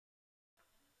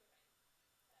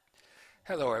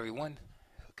Hello, everyone.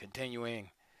 Continuing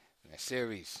a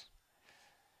series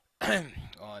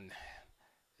on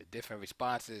the different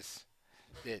responses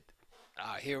that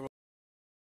our hero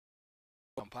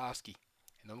Trompowsky.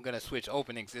 And I'm gonna switch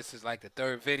openings. This is like the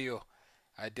third video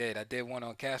I did. I did one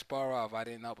on Kasparov. I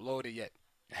didn't upload it yet.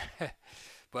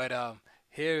 But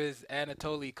here is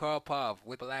Anatoly Karpov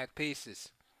with black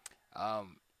pieces.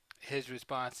 Um, his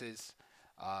responses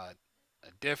are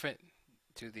different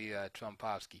to the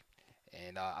Trompowsky.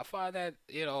 And I find that,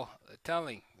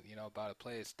 telling, about a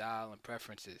player's style and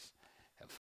preferences.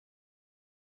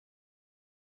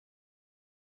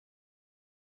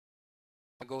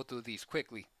 I'll go through these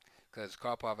quickly because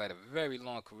Karpov had a very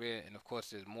long career, and of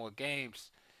course, there's more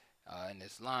games in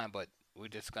this line, but we're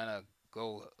just gonna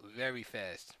go very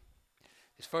fast.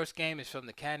 His first game is from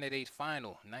the Candidates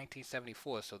Final,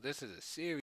 1974. So this is a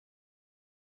series.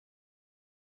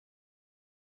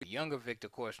 Younger Victor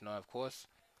Korchnoi, of course,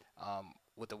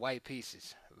 with the white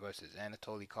pieces versus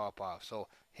Anatoly Karpov. So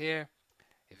here,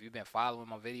 if you've been following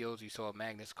my videos, you saw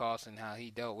Magnus Carlsen, how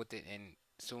he dealt with it, and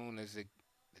as soon as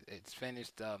it's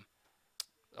finished,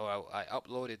 or I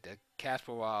uploaded the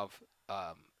Kasparov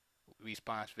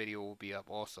response video will be up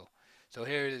also. So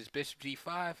here it is, Bishop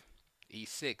G5,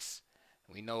 E6.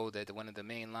 We know that one of the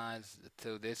main lines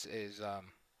to this is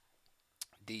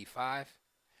D5,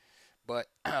 but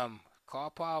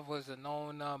Karpov was a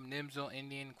known Nimzo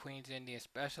Indian, Queen's Indian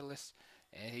specialist,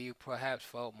 and he perhaps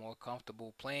felt more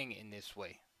comfortable playing in this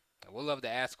way. I would love to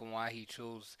ask him why he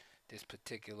chose this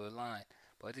particular line,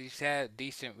 but he's had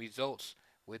decent results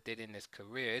with it in his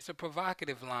career. It's a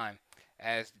provocative line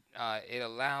as it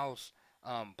allows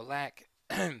black,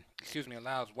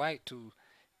 allows white to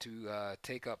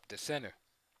take up the center.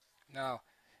 Now,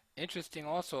 interesting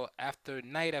also, after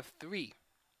knight f3,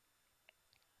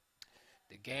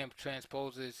 the game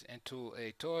transposes into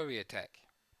a Tory attack.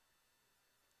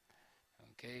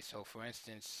 Okay, so for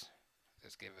instance,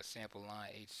 let's give a sample line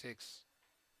h6.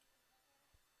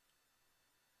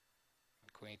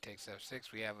 Queen takes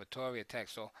f6. We have a Tory attack.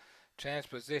 So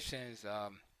transpositions,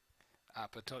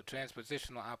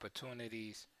 transpositional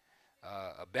opportunities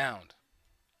abound.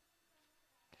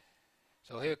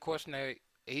 So here, Korchnoi,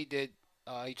 he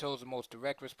chose the most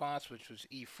direct response, which was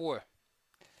e4.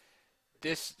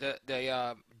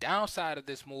 The downside of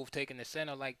this move, taking the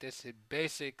center like this, it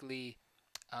basically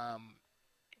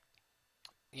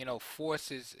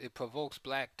it provokes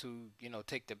black to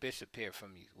take the bishop here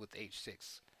from you with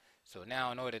h6. So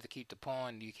now in order to keep the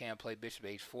pawn, you can't play bishop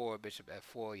h4, bishop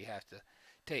f4, you have to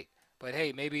take. But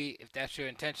hey, maybe if that's your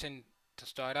intention to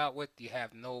start out with, you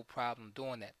have no problem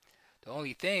doing that. The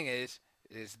only thing is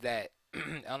that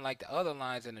unlike the other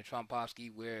lines in the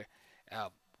Trompowsky where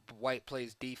black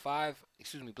plays d5,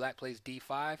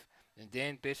 and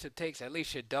then bishop takes, at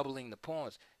least you're doubling the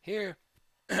pawns. Here,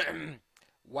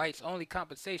 white's only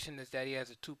compensation is that he has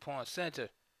a two-pawn center.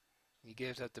 He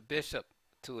gives up the bishop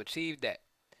to achieve that.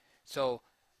 So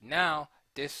now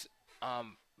this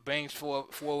brings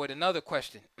forward another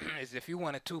question: is if you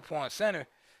want a two-pawn center,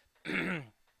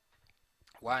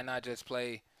 why not just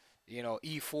play,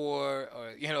 e4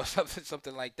 or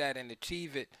something like that and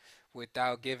achieve it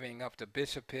without giving up the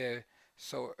bishop here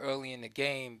so early in the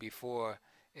game before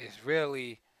it's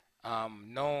really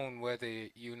known whether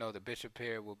the bishop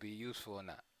here will be useful or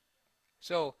not.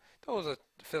 So those are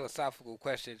philosophical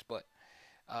questions, but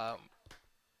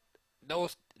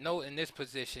note in this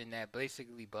position that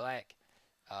basically black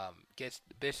gets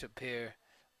the bishop here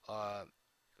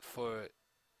for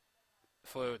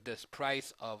this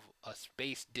price of a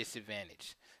space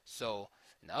disadvantage. So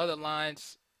in the other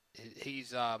lines,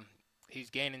 he's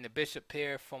gaining the bishop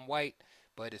here from white,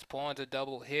 but his pawns are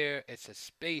double. Here it's a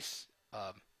space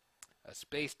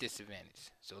disadvantage.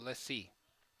 So let's see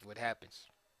what happens.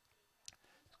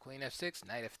 Queen f6,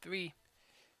 knight f3.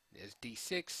 There's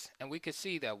d6, and we can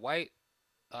see that white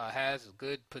has a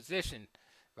good position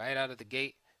right out of the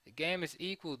gate. The game is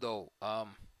equal though,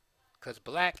 because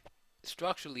black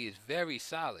structurally is very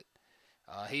solid.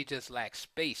 He just lacks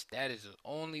space. That is his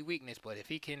only weakness. But if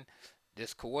he can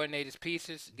just coordinate his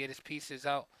pieces, get his pieces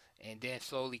out, and then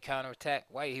slowly counterattack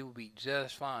white, he will be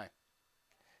just fine.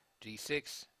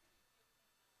 G6.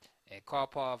 And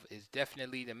Karpov is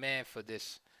definitely the man for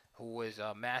this, who is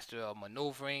a master of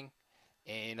maneuvering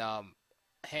and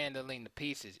handling the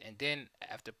pieces. And then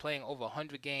after playing over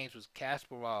 100 games with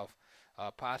Kasparov,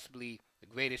 possibly the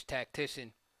greatest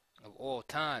tactician of all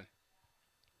time,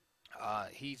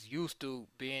 he's used to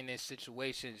being in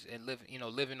situations and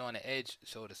living on the edge,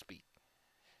 so to speak.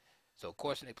 So of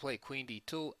course they play queen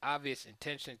d2, obvious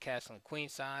intention, castling queen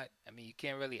side. I mean, you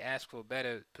can't really ask for a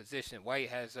better position. White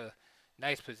has a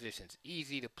nice positions,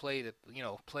 easy to play the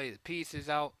play the pieces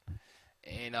out,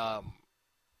 and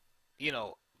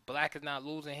black is not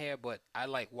losing here, but I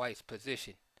like white's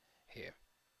position here.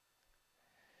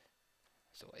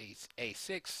 So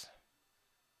a6,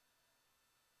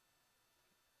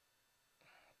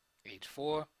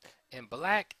 h4, and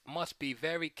black must be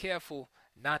very careful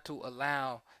not to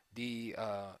allow the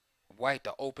white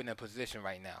to open a position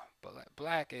right now. But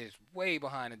black is way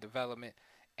behind in development,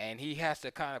 and he has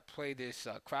to kind of play this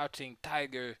crouching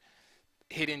tiger,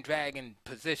 hidden dragon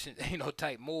position,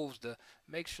 type moves to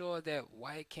make sure that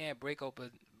white can't break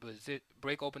open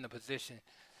the position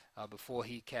before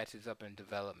he catches up in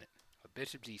development.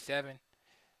 Bishop g7,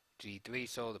 g3.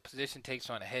 So the position takes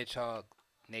on a hedgehog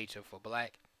nature for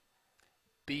black.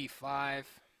 b5,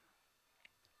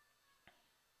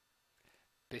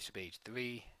 bishop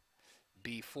h3,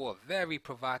 b4. Very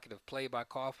provocative play by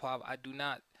Karpov. I do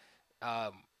not,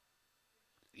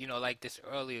 like this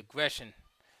early aggression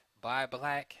by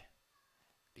black,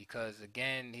 because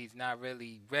again, he's not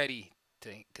really ready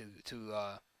to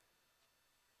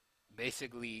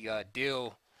basically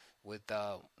deal with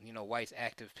white's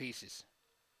active pieces.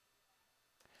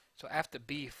 So after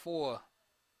b4,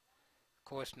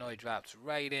 Korchnoi drops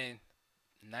right in,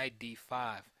 knight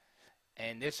d5,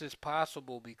 and this is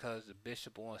possible because the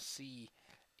bishop on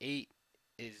c8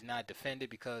 is not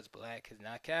defended because black has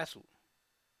not castled.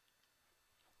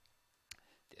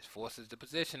 This forces the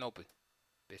position open.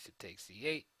 Bishop takes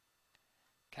c8,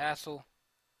 castle.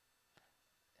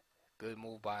 Good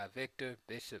move by Victor.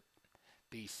 Bishop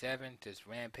b7, just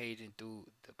rampaging through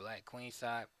the black queen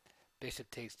side.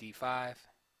 Bishop takes d5,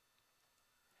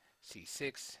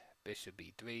 c6, bishop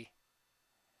b3,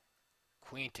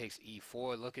 queen takes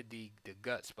e4. Look at the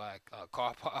guts by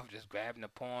Karpov, just grabbing the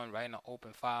pawn right in the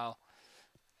open file.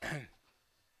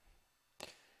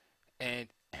 And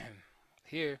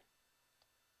here,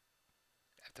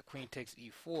 after queen takes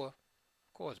e4, of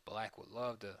course black would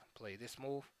love to play this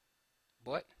move,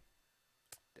 but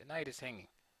the knight is hanging.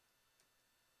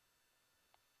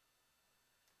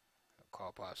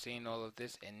 Karpov seeing all of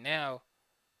this, and now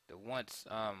the once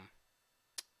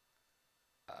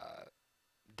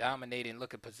dominating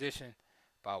looking position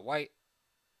by white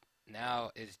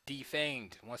now is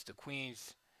defanged once the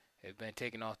queens have been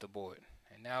taken off the board.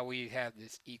 And now we have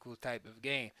this equal type of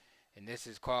game. And this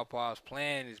is Karpov's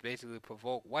plan, is basically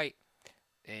provoke white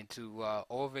into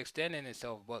overextending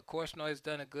himself. But Korchnoi has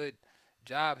done a good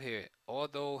job here.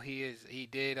 Although he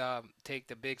did take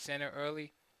the big center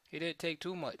early, he didn't take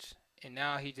too much. And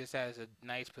now he just has a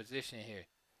nice position here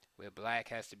where black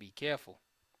has to be careful.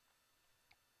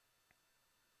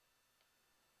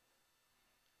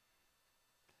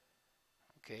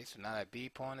 Okay, so now that B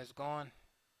pawn is gone,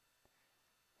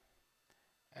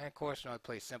 and Korchnoi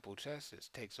plays simple chess,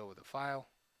 just takes over the file.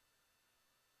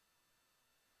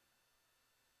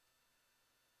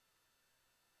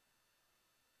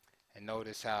 And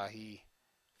notice how he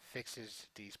fixes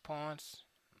these pawns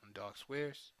on dark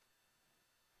squares.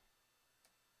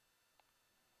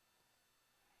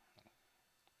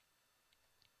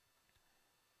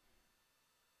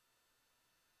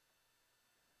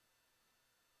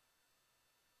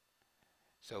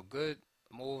 So good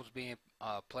moves being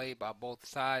played by both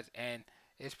sides, and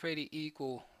it's pretty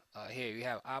equal here. You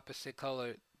have opposite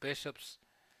colored bishops,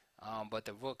 but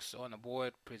the rooks on the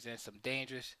board present some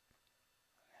dangers.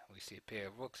 We see a pair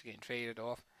of rooks getting traded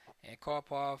off, and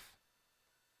Karpov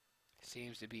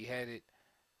seems to be headed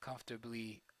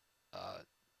comfortably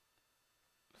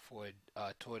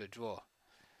toward a draw.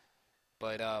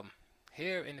 But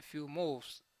here in a few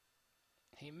moves,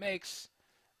 he makes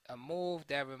a move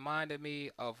that reminded me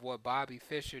of what Bobby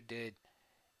Fischer did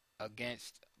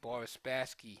against Boris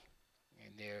Spassky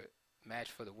in their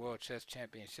match for the World Chess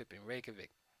Championship in Reykjavik.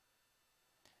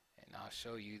 And I'll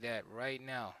show you that right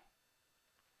now.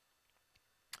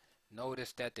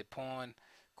 Notice that the pawn,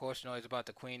 Korchnoi is about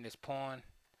to queen this pawn.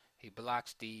 He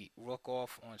blocks the rook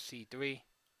off on c3.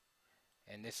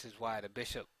 And this is why the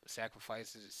bishop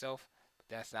sacrifices itself. But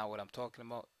that's not what I'm talking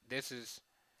about. This is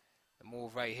the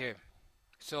move right here.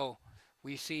 So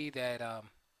we see that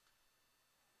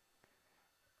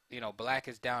black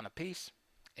is down a piece,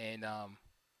 and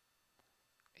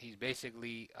he's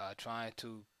basically trying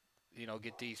to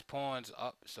get these pawns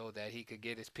up so that he could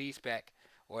get his piece back,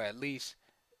 or at least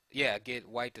get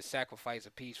white to sacrifice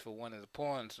a piece for one of the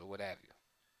pawns or what have you.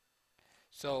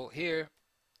 So here,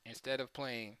 instead of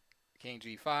playing king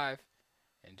g5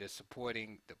 and just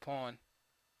supporting the pawn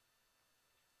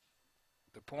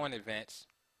advance,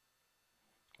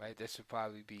 right, this would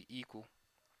probably be equal,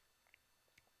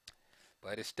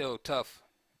 but it's still tough.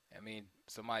 I mean,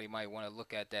 somebody might want to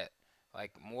look at that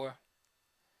like more,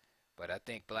 but I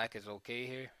think black is okay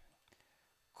here.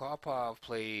 Karpov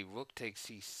played rook takes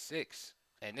c6,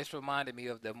 and this reminded me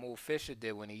of the move Fischer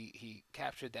did when he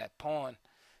captured that pawn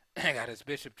and got his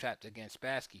bishop trapped against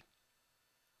Spassky.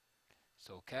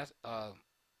 So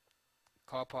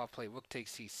Karpov played rook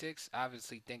takes c6,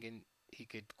 obviously thinking he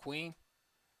could queen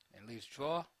and at least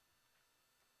draw.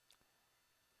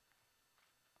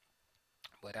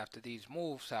 But after these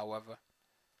moves, however,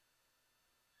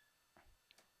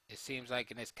 it seems like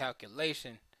in his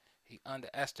calculation, he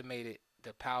underestimated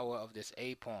the power of this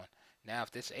A pawn. Now,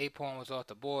 if this A pawn was off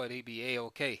the board, he'd be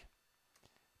A-okay.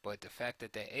 But the fact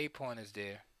that the A pawn is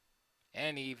there,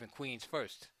 and he even queens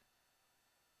first,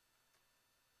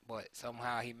 but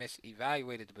somehow he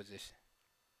misevaluated the position.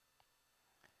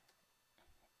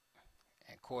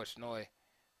 And Korchnoi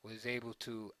was able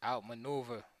to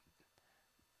outmaneuver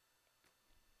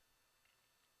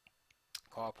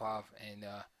Karpov and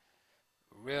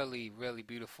really, really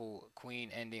beautiful queen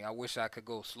ending. I wish I could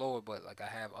go slower, but like I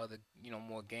have other,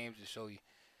 more games to show you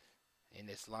in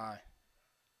this line.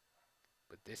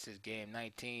 But this is game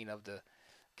 19 of the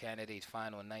candidates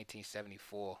final in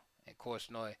 1974, and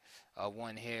Korchnoi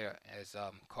won here as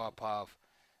Karpov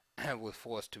was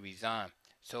forced to resign.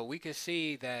 So we can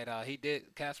see that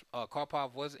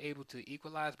Karpov was able to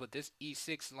equalize, but this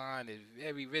e6 line is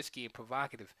very risky and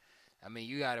provocative. I mean,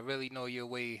 you got to really know your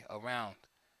way around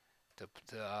to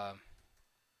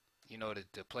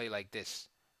play like this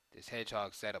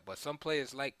hedgehog setup. But some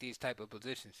players like these type of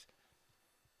positions.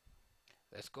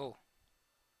 Let's go.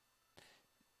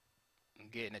 I'm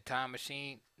getting a time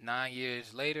machine. 9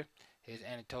 years later, here's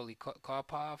Anatoly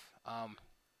Karpov. I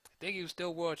think he was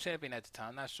still world champion at the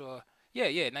time. Not sure. Yeah,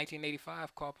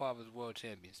 1985, Karpov was world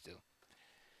champion still.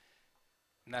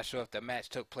 I'm not sure if the match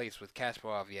took place with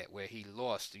Kasparov yet, where he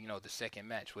lost, the second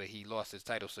match where he lost his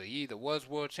title. So he either was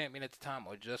world champion at the time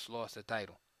or just lost the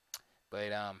title. But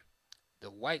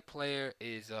the white player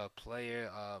is a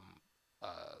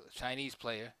Chinese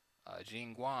player,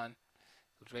 Jing Guan,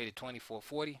 who's rated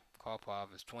 2440.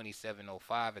 Karpov is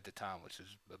 2705 at the time, which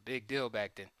was a big deal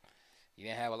back then. You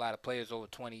didn't have a lot of players over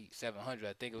 2700.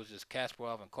 I think it was just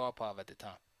Kasparov and Karpov at the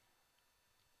time.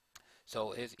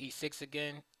 So here's e6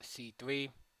 again, c3.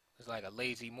 It's like a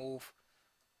lazy move.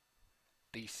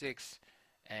 b6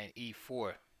 and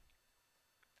e4.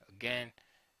 Again,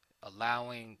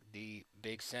 allowing the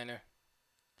big center.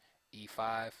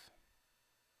 e5.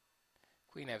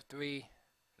 Queen f3.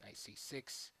 Knight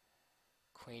c6.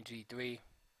 Queen g3.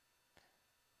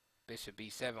 Bishop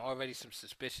b7. Already some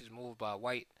suspicious move by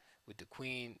white with the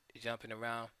queen jumping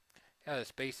around. Has a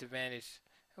space advantage.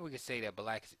 And we can say that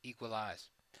black is equalized.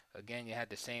 Again, you had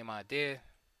the same idea.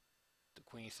 The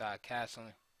queen side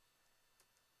castling.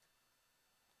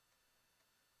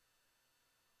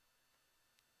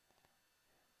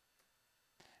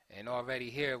 And already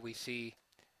here we see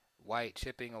white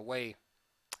chipping away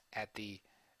at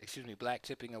black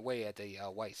chipping away at the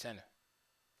white center.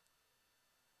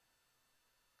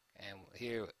 And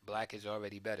here black is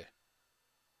already better.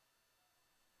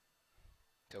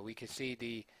 So we can see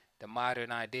the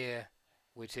modern idea,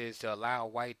 which is to allow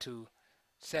white to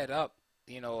set up,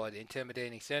 an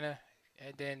intimidating center,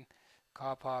 and then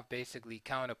Karpov basically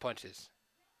counter punches.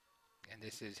 And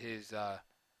this is his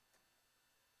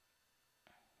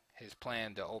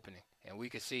plan, the opening. And we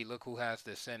can see, look who has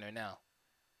the center now.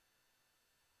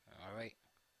 All right.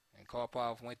 And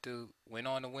Karpov went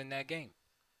on to win that game.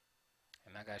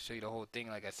 And I got to show you the whole thing.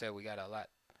 Like I said, we got a lot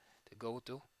to go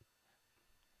through.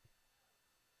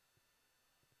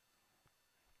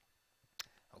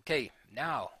 Okay,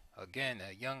 now, again,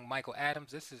 young Michael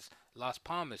Adams. This is Las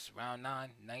Palmas, round 9,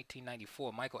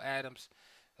 1994. Michael Adams,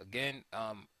 again,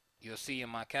 you'll see in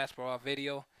my Kasparov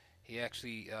video, he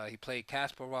actually he played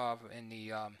Kasparov in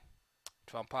the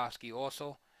Trompowsky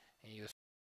also, and you'll see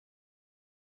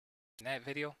in that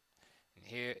video. And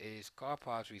here is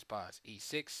Karpov's response: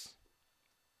 e6,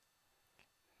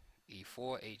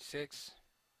 e4, h6.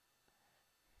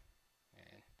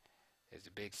 Is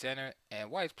the big center,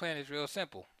 and white's plan is real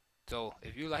simple. So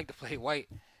if you like to play white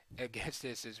against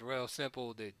this, it's real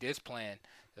simple. This plan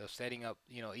of setting up,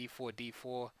 e4,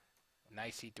 d4,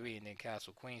 knight c3, and then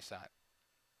castle queen side.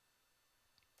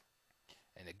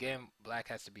 And again, black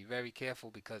has to be very careful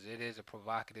because it is a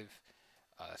provocative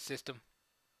system,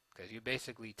 because you're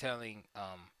basically telling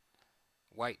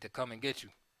white to come and get you.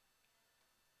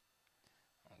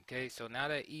 Okay, so now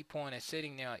that e pawn is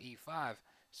sitting there on e5,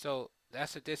 so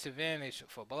that's a disadvantage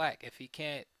for black if he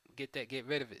can't get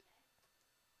rid of it.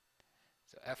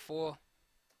 So f4,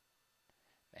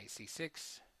 knight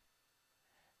c6,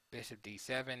 bishop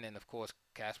d7, and of course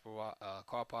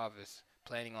Karpov is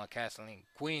planning on castling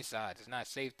queen side. It's not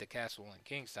safe to castle on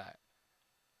king side.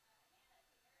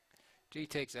 G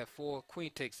takes f4,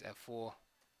 queen takes f4.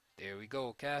 There we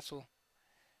go, castle.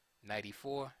 Knight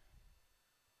e4.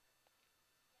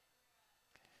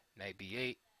 Knight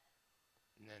b8.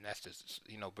 And then that's just,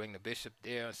 bring the bishop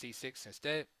there on c6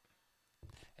 instead.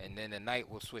 And then the knight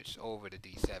will switch over to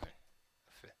d7.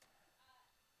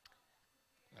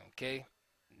 Okay,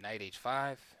 knight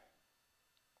h5.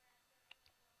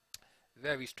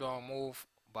 Very strong move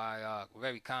by,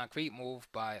 very concrete move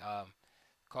by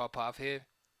Karpov here.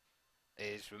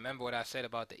 Is remember what I said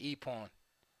about the e pawn.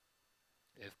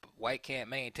 If white can't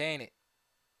maintain it,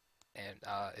 and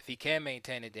if he can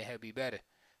maintain it, then he'll be better.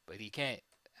 But he can't.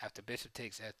 After bishop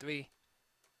takes f3,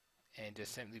 and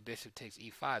just simply bishop takes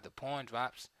e5, the pawn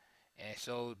drops, and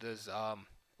so does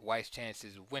white's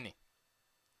chances of winning.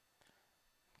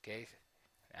 Okay,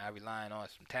 now relying on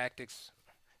some tactics,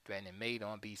 threatening mate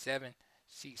on b7,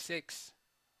 c6,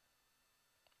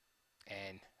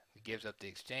 and he gives up the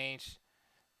exchange.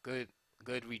 Good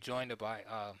rejoinder by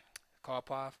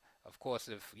Karpov. Of course,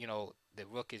 if the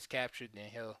rook is captured, then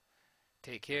he'll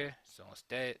take here. So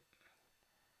instead,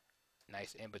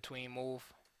 nice in between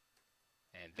move,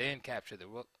 and then capture the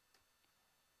rook.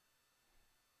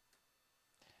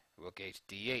 Rook h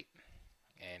d8,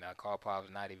 and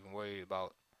Karpov's not even worried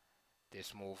about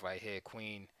this move right here.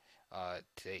 Queen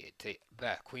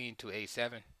queen to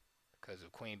a7 because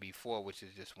of queen b4, which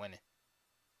is just winning.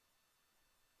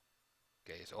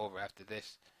 Okay, it's over after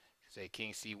this. Say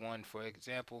king c1 for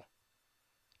example.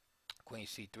 Queen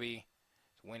c3,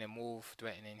 it's winning move,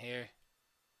 threatening here.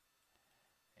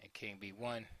 And king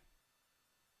b1,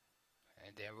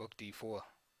 and then rook d4.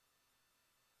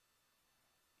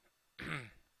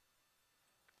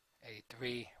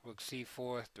 a3, rook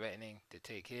c4, threatening to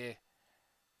take here.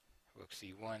 Rook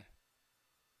c1,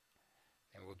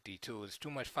 and rook d2. There's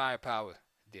too much firepower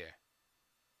there.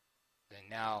 Then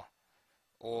now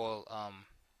all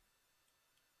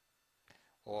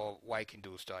white can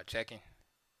do is start checking.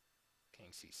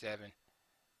 King c7,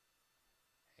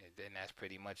 and then that's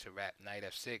pretty much a wrap. Knight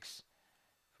f6,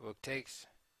 rook takes,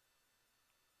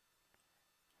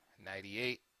 knight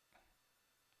e8,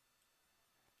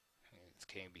 it's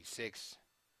king b6,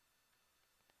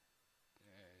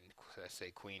 and let's say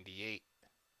queen d8,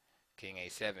 king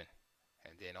a7,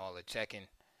 and then all the checking,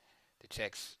 the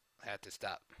checks have to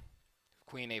stop.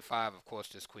 Queen a5, of course,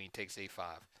 this queen takes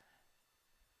a5.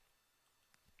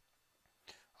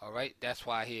 Alright, that's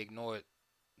why he ignored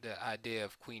the idea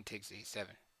of queen takes a7.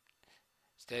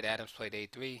 Instead, Adams played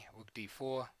a3, rook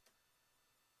d4,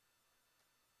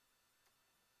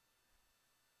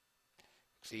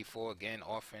 c4 again,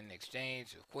 offering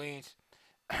exchange of queens.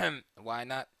 Why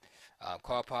not?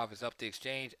 Karpov is up the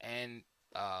exchange and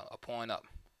a pawn up.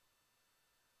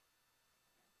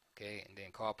 Okay, and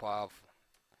then Karpov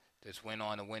just went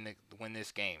on to win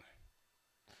this game.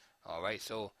 All right,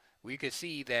 so we could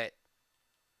see that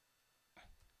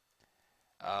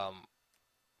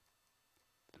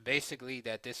basically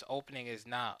that this opening is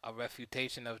not a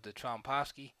refutation of the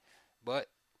Trompowsky, but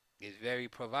is very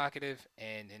provocative,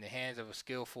 and in the hands of a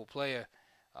skillful player,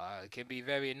 it can be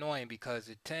very annoying because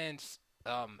it tends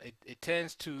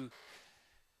to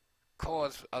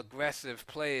cause aggressive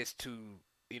players to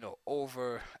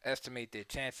overestimate their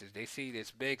chances. They see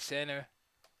this big center,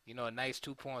 a nice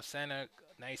 2-pawn center,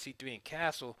 knight c3 and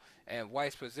castle, and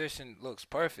white's position looks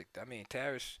perfect. I mean,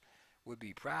 Tarish would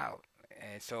be proud,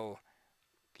 and so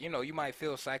you might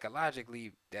feel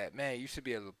psychologically that, man, you should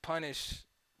be able to punish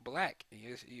black.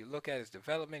 You look at his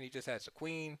development. He just has a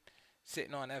queen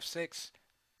sitting on f6,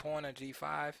 pawn on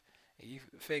g5, and you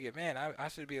figure, man, I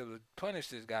should be able to punish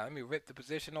this guy. Let me rip the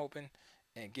position open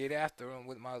and get after him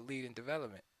with my lead in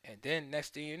development. And then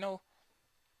next thing you know,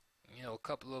 a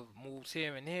couple of moves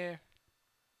here and there,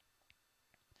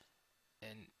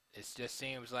 and it just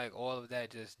seems like all of that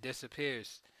just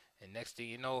disappears. And next thing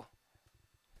you know,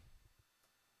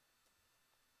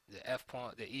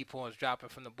 the e pawn is dropping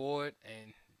from the board,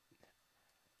 and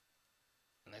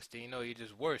next thing you know, you're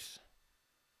just worse.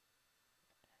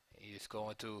 You're just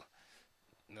going to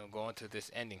this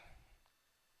ending.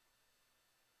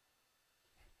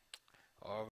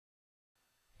 All right.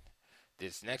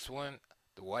 This next one,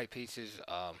 the white pieces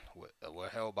were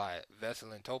held by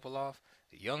Veselin Topalov,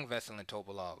 the young Veselin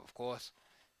Topalov, of course,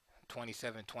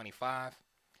 27-25,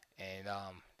 and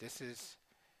this is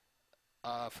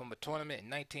from a tournament in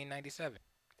 1997.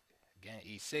 Again,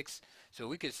 e6. So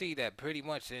we could see that pretty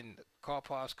much in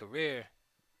Karpov's career,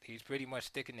 he's pretty much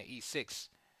sticking to e6,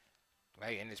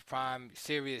 right? In his prime,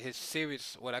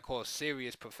 serious, what I call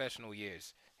serious professional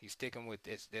years, he's sticking with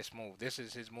this move. This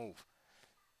is his move.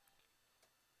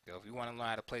 So if you want to learn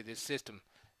how to play this system,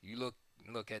 you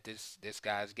look at this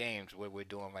guy's games, what we're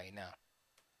doing right now.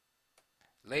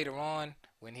 Later on,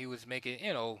 when he was making,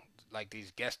 like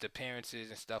these guest appearances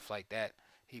and stuff like that,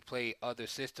 he played other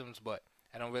systems, but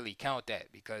I don't really count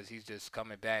that because he's just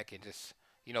coming back and just,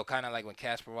 kind of like when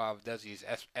Kasparov does these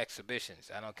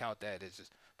exhibitions. I don't count that as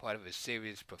just part of his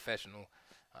serious professional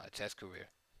chess career.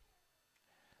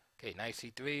 Okay, knight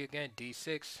c3 again,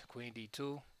 d6, queen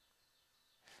d2,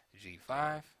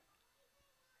 g5. Of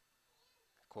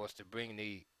course, to bring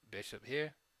the bishop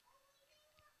here,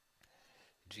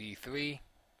 g3,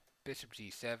 bishop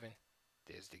g7.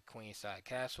 There's the queenside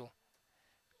castle,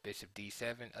 bishop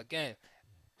d7. Again,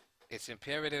 it's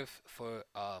imperative for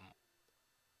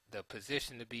the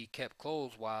position to be kept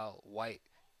closed while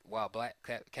black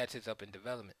catches up in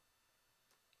development.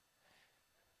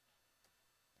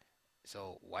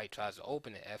 So white tries to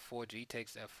open it. F4, G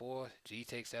takes F4, G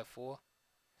takes F4.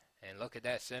 And look at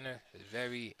that center. It's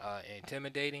very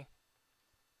intimidating.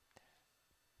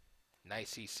 Knight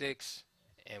C6.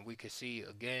 And we can see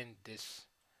again this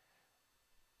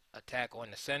attack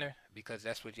on the center, because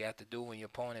that's what you have to do when your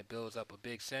opponent builds up a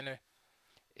big center,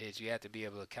 is you have to be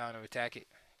able to counterattack it.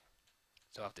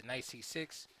 So after knight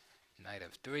C6, knight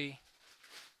F3.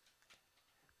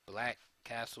 Black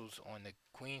castles on the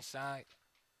queen side.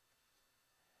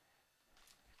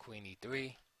 Queen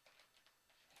E3.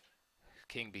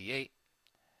 King B8.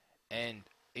 And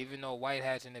even though white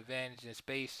has an advantage in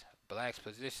space, black's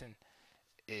position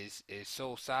is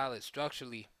so solid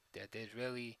structurally that there's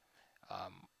really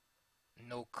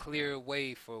no clear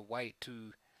way for white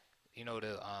to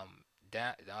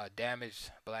damage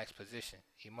black's position.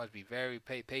 He must be very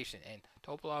patient, and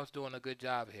Topalov is doing a good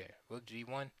job here. Rook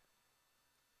G1,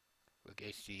 Rook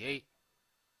HG8,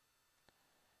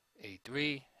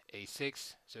 A3,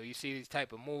 A6. So you see these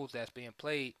type of moves that's being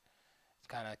played. It's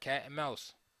kind of cat and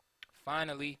mouse.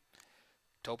 Finally,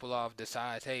 Topalov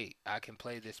decides, hey, I can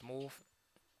play this move,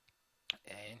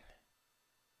 and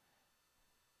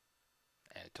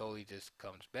Anatoly just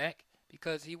comes back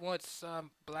because he wants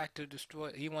black to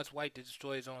destroy. He wants white to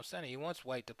destroy his own center. He wants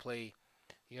white to play,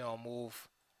 a move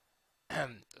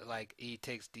like E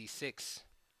takes D6.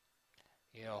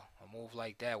 A move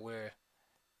like that where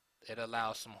it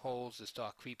allows some holes to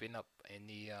start creeping up in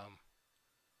the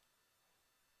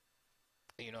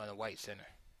in the white center.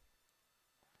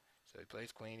 So he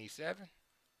plays Queen E7,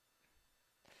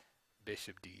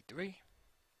 Bishop D3.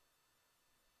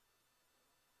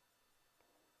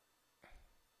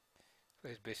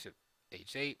 Plays Bishop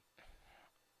H8.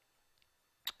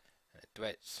 And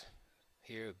threats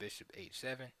here, Bishop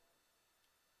H7.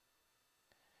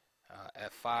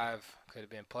 F5 could have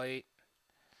been played.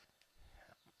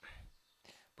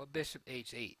 But Bishop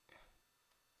H8.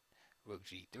 Rook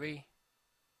G3.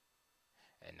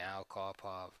 And now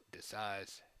Karpov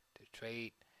decides to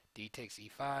trade. D takes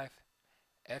E5.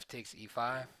 F takes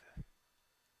E5.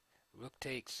 Rook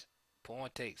takes. Pawn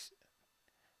takes.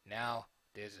 Now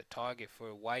there's a target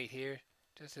for white here,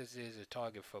 just as there's a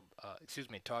target for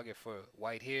target for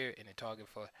white here and a target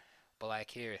for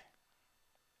black here.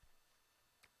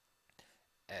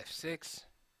 F6.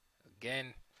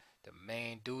 Again, the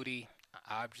main duty,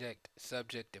 object,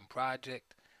 subject, and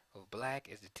project of black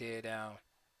is to tear down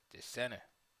the center.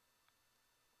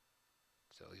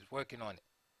 So he's working on it.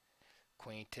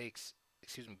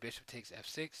 Bishop takes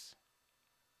F6.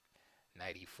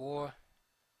 Knight E4.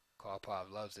 Karpov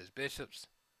loves his bishops.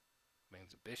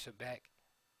 Brings the bishop back.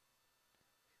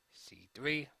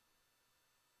 C3.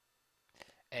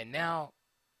 And now,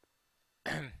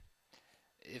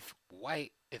 if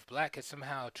black could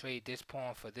somehow trade this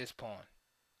pawn for this pawn,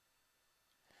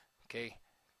 okay,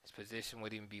 his position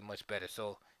would even be much better.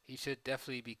 So he should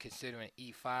definitely be considering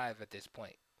E5 at this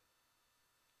point,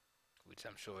 which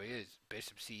I'm sure he is.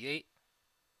 Bishop C8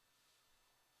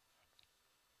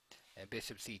 and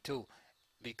Bishop C2.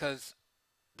 Because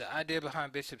the idea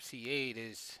behind Bishop C8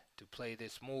 is to play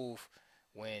this move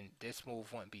when this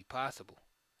move wouldn't be possible.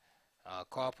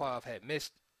 Karpov had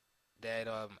missed that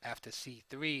after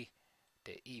C3,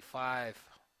 the E5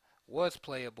 was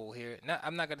playable here. Now,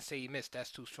 I'm not going to say he missed,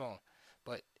 that's too strong.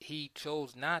 But he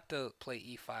chose not to play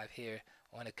E5 here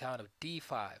on account of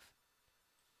D5.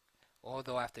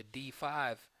 Although after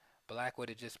D5, black would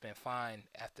have just been fine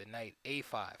after knight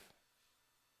A5.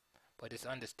 But it's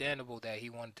understandable that he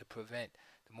wanted to prevent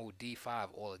the move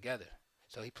D5 altogether.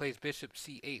 So he plays Bishop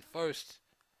C8 first.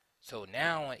 So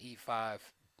now on E5,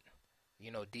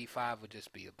 D5 would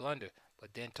just be a blunder.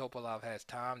 But then Topalov has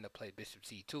time to play Bishop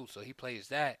C2. So he plays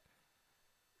that,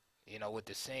 with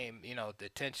the same, the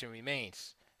tension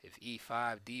remains. If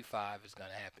E5, D5 is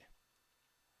going to happen.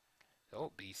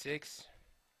 So B6.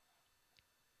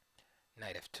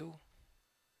 Knight f2,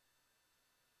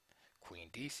 Queen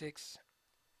d6,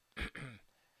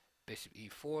 Bishop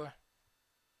e4,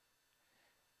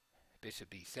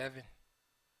 Bishop e7,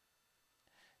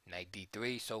 Knight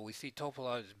d3. So we see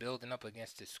Topolov is building up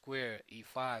against the square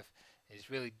e5. It's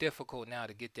really difficult now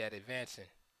to get that advancing.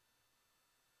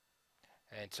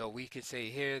 And so we can say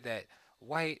here that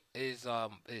white is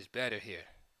better here.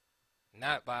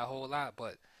 Not by a whole lot,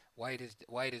 but white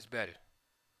is better.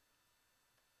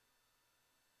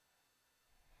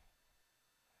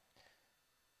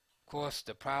 Of course,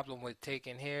 the problem with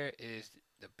taking here is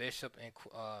the bishop and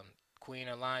queen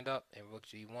are lined up, and rook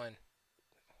g1.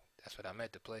 That's what I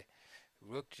meant to play.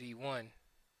 Rook g1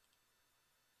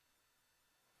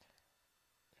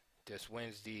 just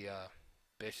wins the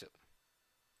bishop.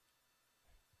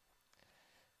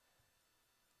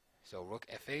 So rook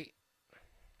f8.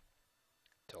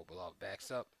 Topolov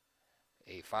backs up.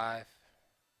 a5.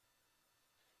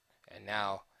 And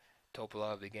now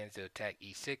Topolov begins to attack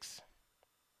e6.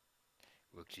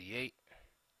 Rook g8.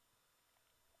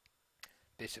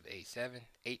 Bishop a7.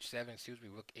 h7, excuse me,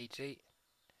 rook h8.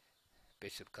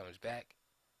 Bishop comes back.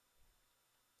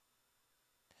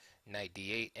 Knight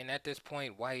d8. And at this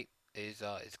point, white is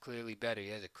clearly better. He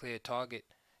has a clear target.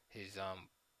 His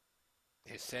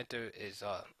center is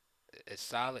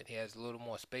solid. He has a little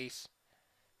more space.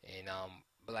 And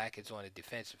black is on the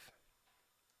defensive.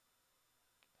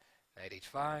 Knight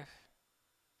h5.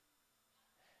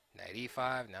 Knight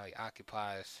e5. Now he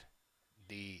occupies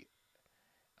the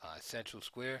central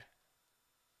square.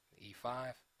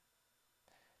 e5.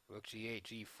 Rook g8,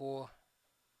 g4.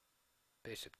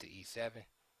 Bishop to e7.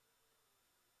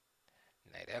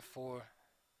 Knight f4.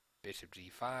 Bishop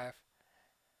g5.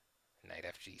 Knight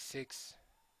fg6.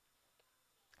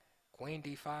 Queen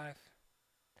d5.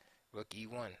 Rook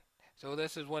e1. So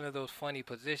this is one of those funny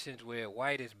positions where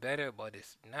white is better, but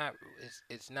it's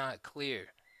not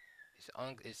clear.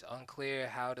 It's unclear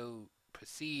how to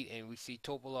proceed, and we see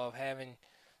Topolov having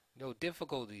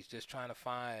difficulties just trying to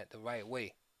find the right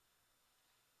way.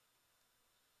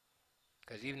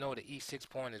 Because even though the e6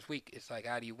 pawn is weak, it's like,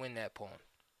 how do you win that pawn?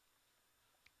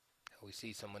 We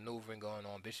see some maneuvering going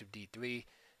on. Bishop d3,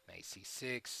 knight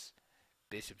c6,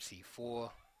 bishop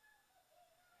c4,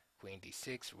 queen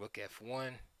d6, rook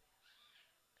f1,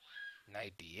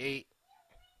 knight d8.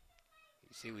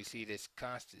 We see this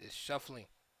constant shuffling.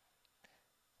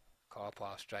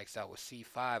 Karpov strikes out with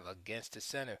c5 against the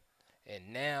center.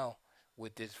 And now,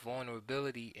 with this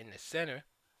vulnerability in the center,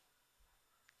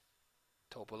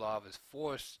 Topolov is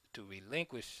forced to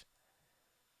relinquish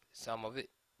some of it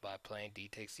by playing d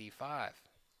takes e5.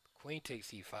 Queen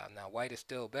takes e5. Now white is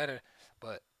still better,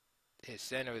 but his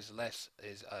center is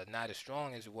not as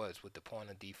strong as it was with the pawn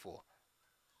on d4.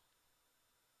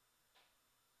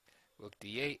 Rook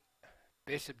d8,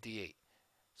 bishop d8.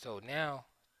 So now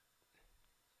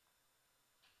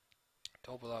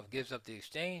Topolov gives up the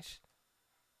exchange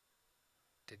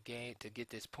to get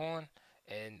this pawn,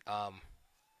 and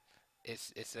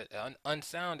it's an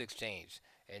unsound exchange.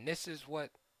 And this is what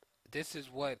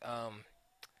what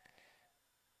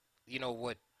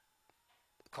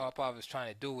Karpov is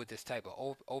trying to do with this type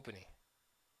of opening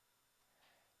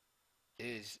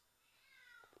is,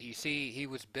 you see, he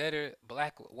was better.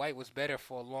 White was better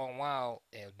for a long while,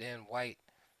 and then white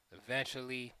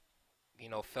eventually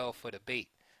fell for the bait.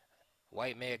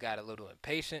 White may have got a little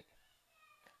impatient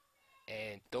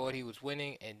and thought he was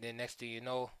winning, and then next thing you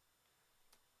know,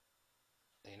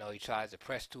 he tries to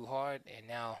press too hard, and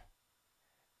now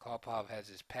Karpov has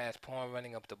his passed pawn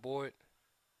running up the board.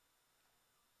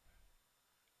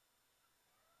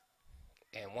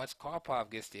 And once Karpov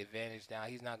gets the advantage, now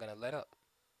he's not going to let up.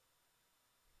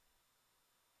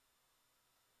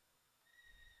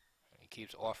 He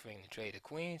keeps offering to trade the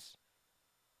queens.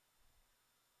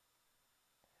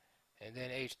 And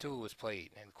then h2 was played,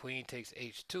 and queen takes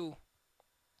h2.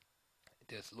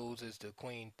 Just loses the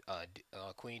queen.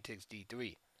 Queen takes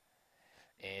d3,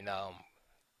 and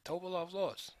Topolov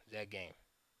lost that game.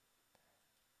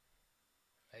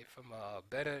 Right, from a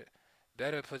better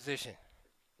position.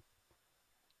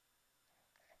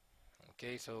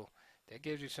 Okay, so that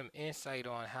gives you some insight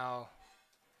on how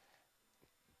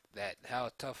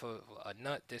tough of a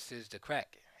nut this is to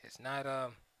crack. It's not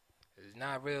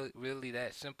really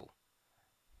that simple.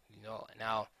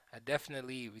 Now I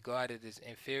definitely regard it as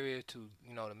inferior to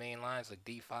the main lines like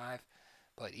d5,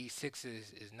 but e6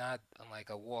 is not like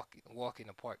a walk in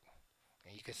the park.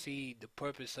 And you can see the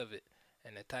purpose of it,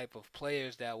 and the type of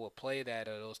players that will play that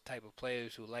are those type of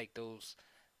players who like those,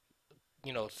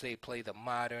 say play the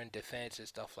modern defense and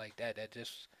stuff like that. That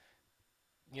just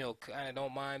kind of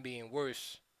don't mind being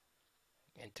worse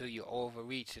until you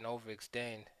overreach and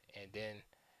overextend, and then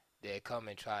they come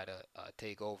and try to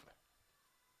take over.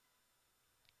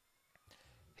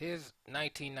 Here's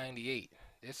 1998.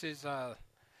 This is I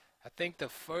think the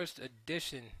first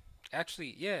edition.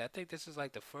 Actually, yeah, I think this is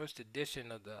like the first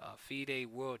edition of the FIDE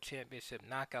World Championship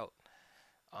Knockout.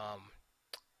 Um,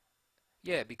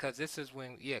 yeah, because this is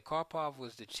when Karpov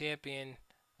was the champion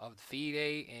of the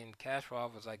FIDE, and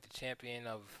Kasparov was like the champion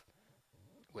of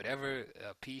whatever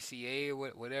PCA or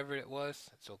whatever it was.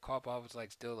 So Karpov was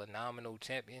like still a nominal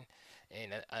champion,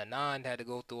 and Anand had to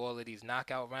go through all of these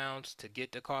knockout rounds to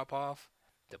get to Karpov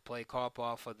to play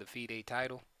Karpov for the FIDE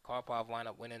title. Karpov wound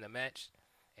up winning the match,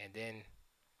 and then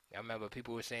I remember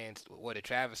people were saying what a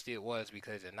travesty it was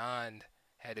because Anand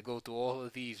had to go through all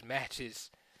of these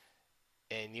matches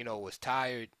and was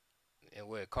tired, and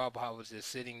where Karpov was just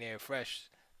sitting there fresh,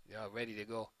 ready to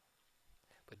go.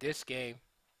 But this game,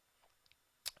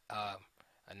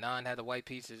 Anand had the white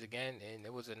pieces again, and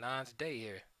it was Anand's day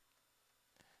here.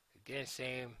 Again,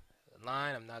 same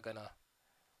line. I'm not gonna.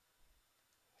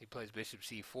 He plays Bishop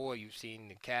C4. You've seen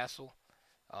the castle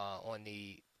on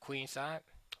the queen side,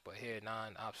 but here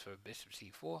Anand opts for Bishop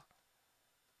C4.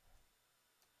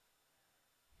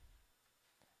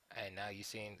 And now you're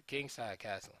seeing the king side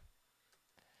castle.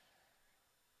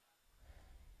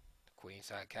 Queen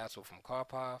side castle from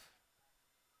Karpov.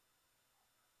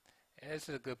 And this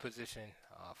is a good position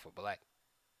for black.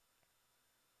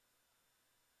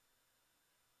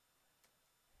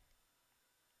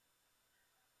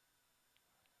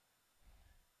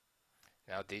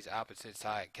 Now these opposite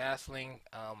side castling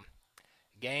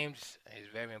games is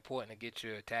very important to get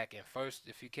your attack in first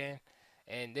if you can.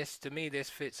 And this, to me, this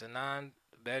fits Anand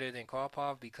better than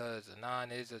Karpov because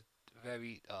Anand is a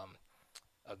very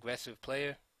aggressive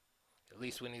player, at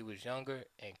least when he was younger.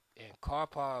 And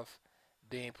Karpov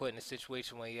being put in a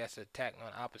situation where he has to attack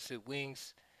on opposite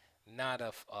wings, not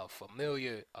a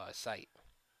familiar sight.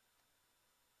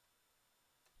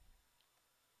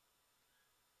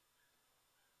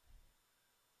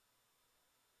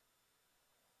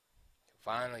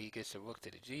 Finally, he gets the rook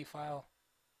to the G file.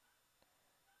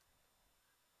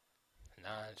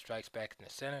 Anand strikes back in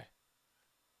the center.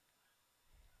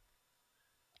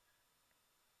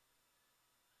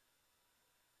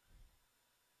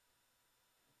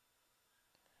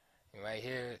 And right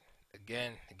here,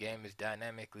 again, the game is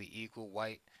dynamically equal.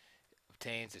 White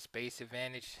obtains a space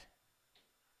advantage,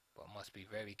 but must be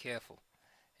very careful.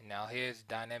 And now here's a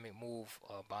dynamic move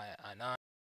by Anand.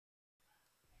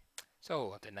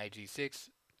 So, after knight G6,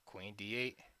 queen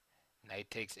D8, knight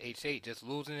takes H8, just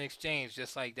losing the exchange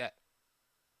just like that.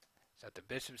 So after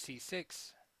bishop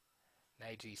C6,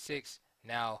 knight G6.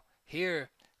 Now here,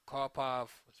 Karpov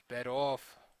was better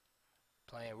off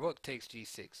playing rook takes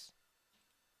G6.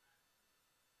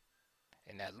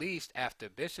 And at least after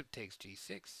bishop takes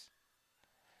G6,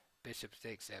 bishop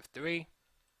takes F3,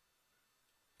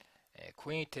 and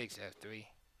queen takes F3,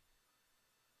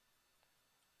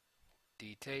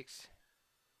 D takes,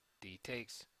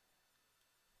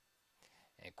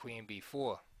 and queen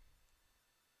B4.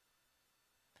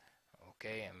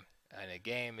 Okay, and the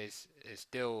game is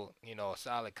still, a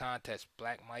solid contest.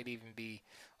 Black might even be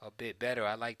a bit better.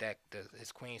 I like that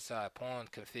his queen side pawn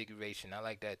configuration. I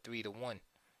like that 3-1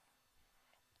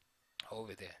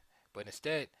 over there. But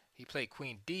instead, he played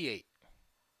queen D8.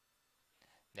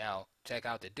 Now, check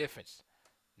out the difference.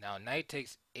 Now, knight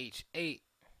takes H8.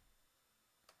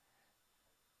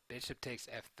 Bishop takes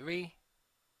F3.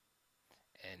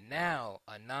 And now,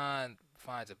 Anand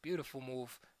finds a beautiful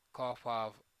move.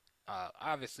 Karpov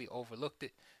obviously overlooked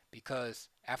it because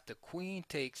after queen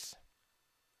takes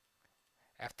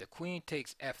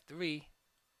F3,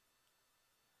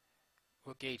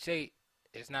 rook H8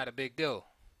 is not a big deal.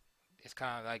 It's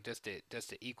kind of like just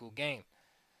an equal game.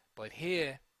 But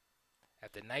here,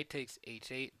 after knight takes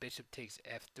H8, bishop takes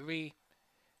F3,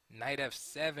 knight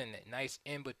F7, nice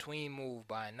in-between move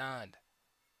by Anand.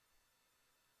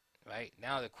 Right?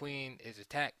 Now the queen is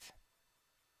attacked.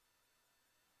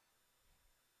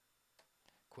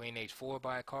 Queen H4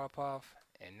 by Karpov,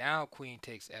 and now queen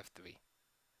takes F3.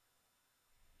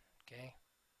 Okay?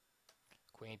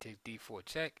 Queen takes D4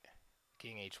 check,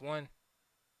 king H1.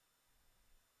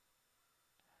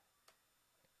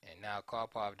 And now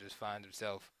Karpov just finds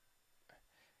himself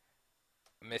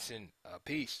missing a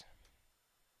piece.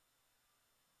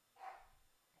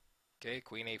 Okay,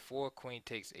 queen A4, queen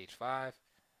takes H5.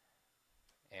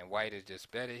 And white is just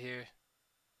better here.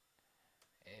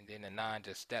 And then Anand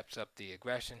just steps up the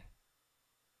aggression.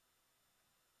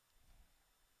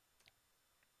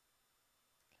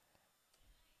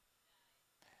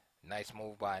 Nice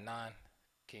move by Anand.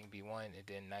 King B1, and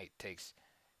then knight takes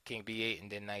king b8, and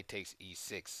then knight takes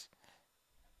e6.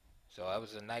 So that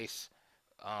was a nice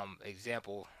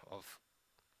example of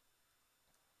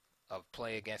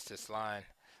play against this line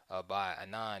by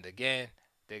Anand. Again,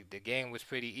 the game was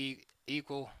pretty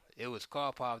equal. It was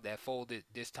Karpov that folded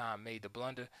this time, made the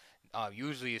blunder.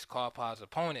 Usually it's Karpov's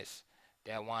opponents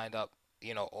that wind up,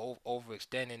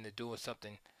 overextending to doing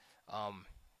something,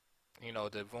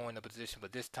 to ruin the position.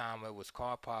 But this time it was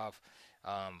Karpov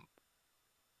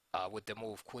with the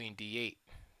move queen d8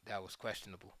 that was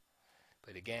questionable.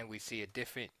 But again, we see a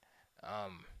different,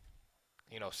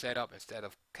 setup. Instead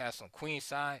of castle queen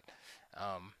side,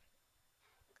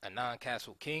 a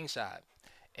non-castle king side.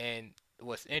 And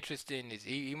what's interesting is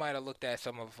he might have looked at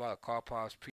some of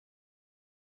Karpov's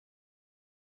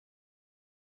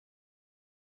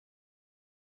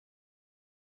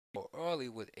early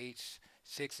with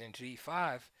h6 and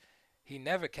g5. He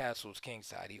never castles king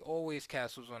side. He always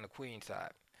castles on the queen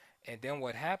side. And then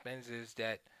what happens is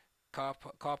that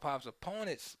Karpov's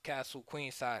opponents castle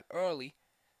queen side early,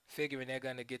 figuring they're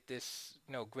going to get this,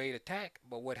 great attack.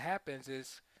 But what happens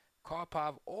is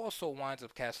Karpov also winds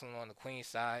up castling on the queen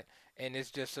side, and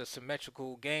it's just a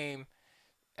symmetrical game,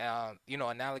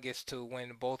 analogous to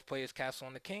when both players castle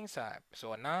on the king side.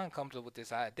 So Anand comes up with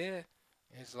this idea.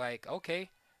 It's like, okay,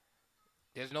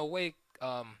 there's no way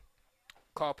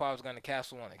Karpov's going to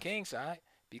castle on the king side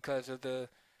because of the,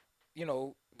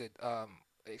 the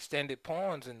extended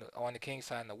pawns on the king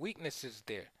side and the weaknesses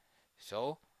there.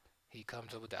 So he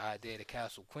comes up with the idea to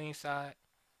castle king side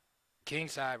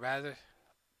rather,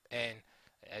 and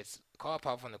it's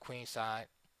Karpov on the queen side,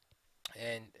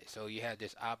 and so you have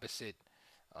this opposite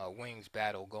wings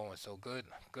battle going. So good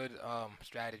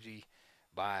strategy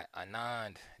by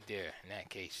Anand there in that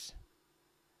case.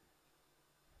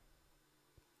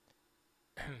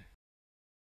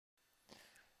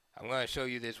 I'm going to show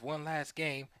you this one last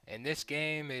game, and this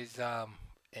game is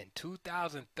in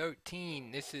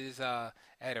 2013. This is at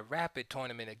a rapid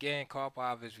tournament. Again,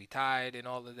 Karpov is retired and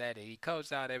all of that, and he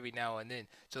comes out every now and then.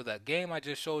 So the game I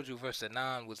just showed you versus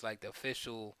Anand was like the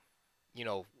official,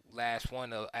 last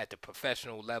one at the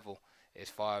professional level as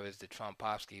far as the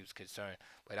Trompowsky was concerned.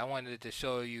 But I wanted to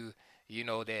show you,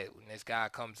 that when this guy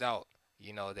comes out,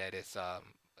 that it's,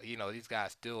 these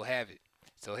guys still have it.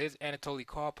 So here's Anatoly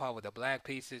Karpov with the black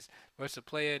pieces versus a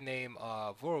player named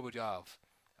Vorobyov,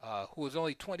 who is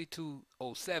only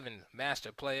 2207,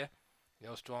 master player,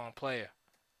 strong player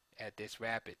at this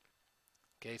rapid.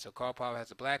 Okay, so Karpov has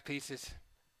the black pieces.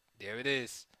 There it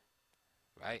is,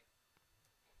 right?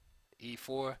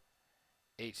 E4,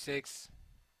 H6,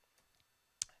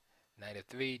 knight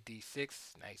f3,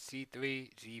 D6, knight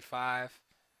C3, G5,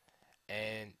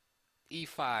 and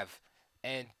E5.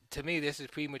 And to me, this is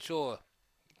premature.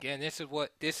 Again, this is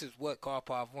what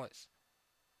Karpov wants.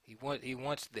 He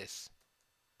wants this.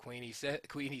 Queen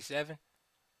E7,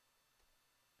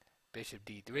 Bishop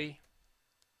D3,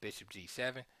 Bishop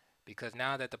G7. Because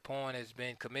now that the pawn has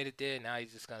been committed there, now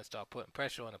he's just gonna start putting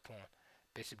pressure on the pawn.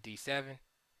 Bishop D7.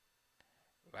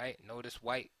 Right? Notice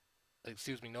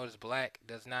black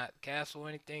does not castle or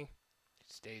anything. It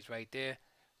stays right there.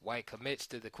 White commits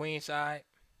to the queen side.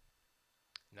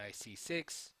 Knight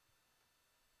C6.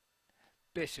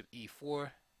 Bishop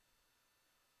E4,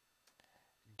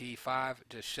 D5,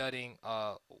 just shutting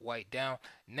white down.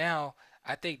 Now,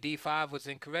 I think D5 was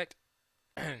incorrect.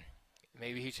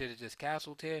 Maybe he should have just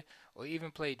castled here, or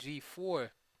even played G4,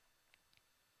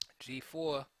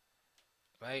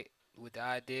 right, with the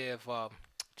idea of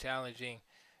challenging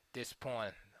this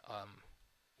pawn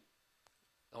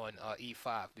on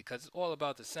E5, because it's all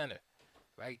about the center,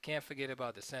 right? You can't forget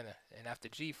about the center. And after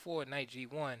G4, knight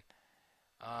G1,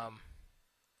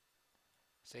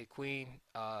 say queen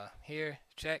here,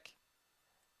 check.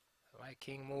 Right,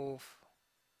 king move.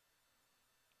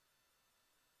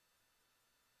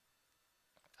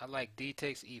 I like D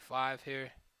takes E5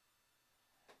 here.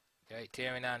 Right,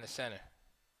 tearing down the center.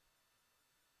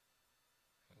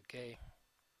 Okay.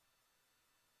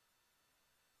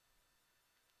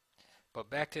 But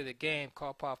back to the game,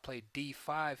 Karpov played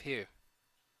D5 here.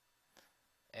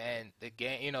 And the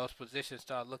game, his position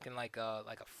started looking like a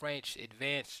French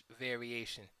advanced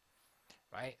variation,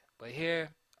 right? But here,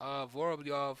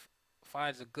 Vorobyov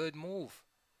finds a good move,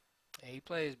 and he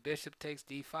plays bishop takes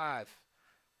D5,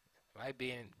 right?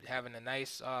 Having a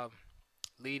nice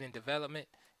lead in development.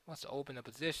 He wants to open the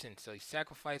position, so he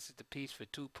sacrifices the piece for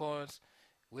 2 pawns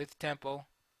with tempo,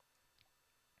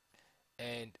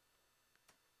 and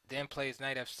then plays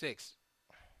knight F6.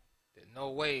 There's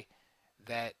no way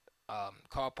that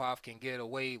Karpov can get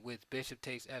away with bishop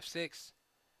takes F6,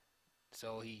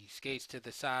 so he skates to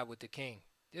the side with the king.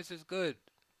 This is good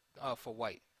for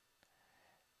white.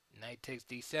 Knight takes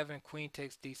d7, queen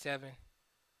takes d7,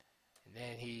 and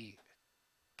then he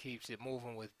keeps it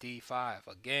moving with d5.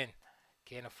 Again,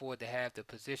 can't afford to have the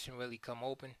position really come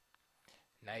open.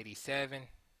 Knight e7,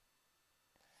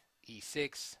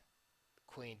 e6,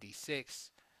 queen d6.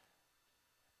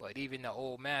 But even the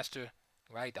old master,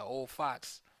 right, the old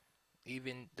fox,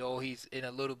 even though he's in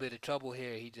a little bit of trouble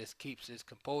here, he just keeps his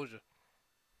composure.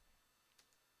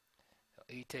 So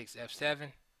he takes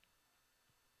f7.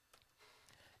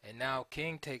 And now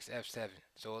king takes f7.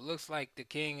 So it looks like the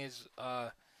king is,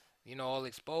 all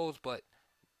exposed. But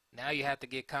now you have to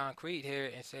get concrete here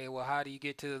and say, well, how do you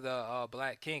get to the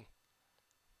black king?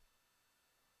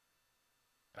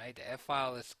 Right, the f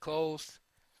file is closed.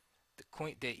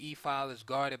 The e file is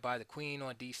guarded by the queen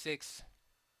on d6.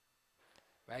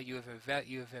 Right, you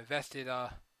have invested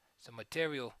some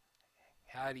material.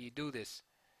 How do you do this?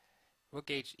 Rook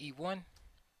h e1,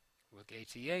 rook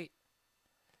h e8.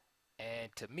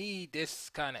 And to me, this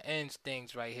kind of ends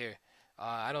things right here.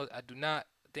 I do not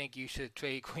think you should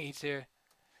trade queens here,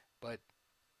 but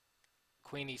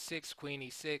queen e6, queen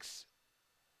e6.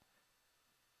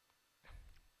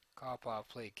 Karpov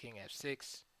played king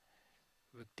f6,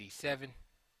 rook d7,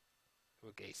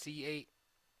 rook a c8,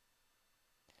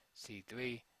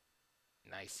 c3,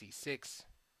 knight c6,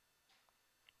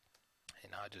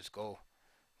 and I'll just go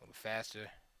a little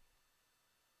faster.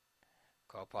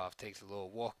 Karpov takes a little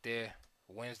walk there,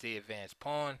 wins the advanced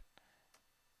pawn,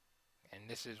 and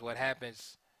this is what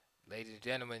happens, ladies and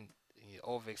gentlemen. You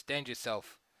overextend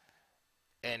yourself.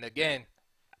 And again,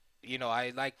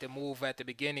 I like the move at the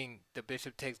beginning. The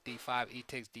bishop takes d5, e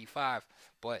takes d5.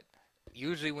 But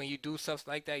usually when you do stuff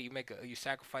like that, you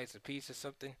sacrifice a piece or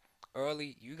something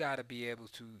early. You got to be able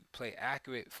to play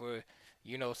accurate for,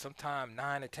 sometime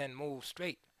 9 or 10 moves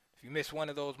straight. If you miss one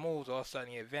of those moves, all of a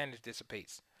sudden your advantage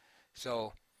dissipates.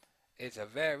 So it's a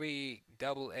very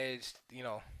double-edged,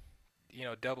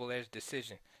 double-edged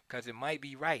decision, because it might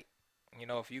be right.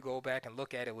 If you go back and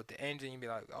look at it with the engine, you'd be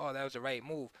like, oh, that was the right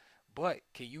move. But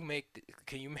can you make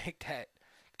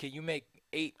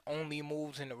 8 only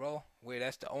moves in a row where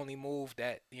that's the only move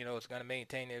that is going to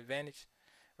maintain the advantage,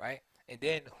 right? And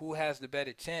then who has the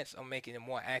better chance of making a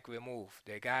more accurate move?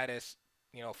 The guy that's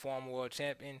former world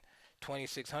champion,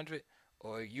 2600,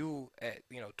 or you at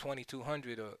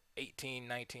 2200 or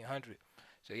 1900.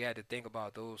 So you had to think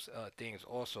about those things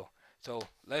also. So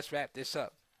let's wrap this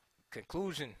up.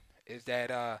 Conclusion is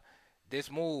that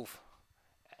this move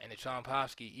and the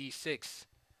Trompowsky e6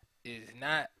 is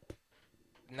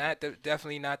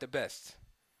definitely not the best.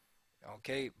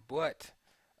 Okay, but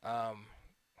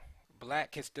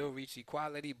black can still reach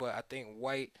equality, but I think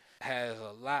white has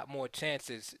a lot more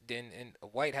chances than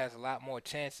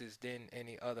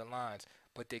any other lines.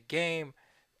 But the game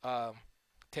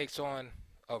takes on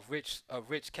a rich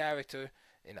character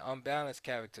and an unbalanced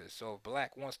character. So if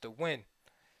black wants to win,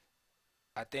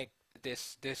 I think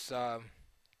this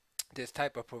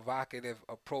type of provocative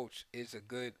approach is a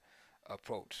good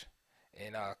approach.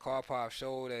 And Karpov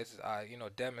showed, as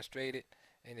demonstrated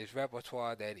in his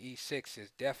repertoire, that e6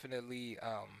 is definitely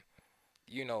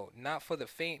not for the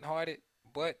faint-hearted.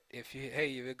 But if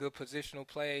you're a good positional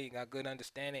player, you got good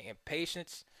understanding and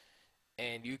patience,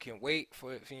 and you can wait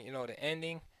for the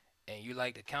ending, and you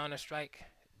like the counter strike,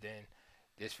 then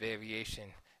this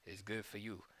variation is good for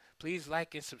you. Please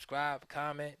like and subscribe,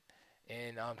 comment,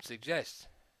 and suggest,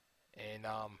 and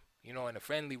in a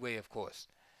friendly way, of course.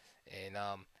 And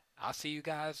I'll see you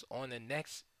guys on the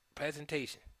next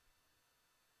presentation.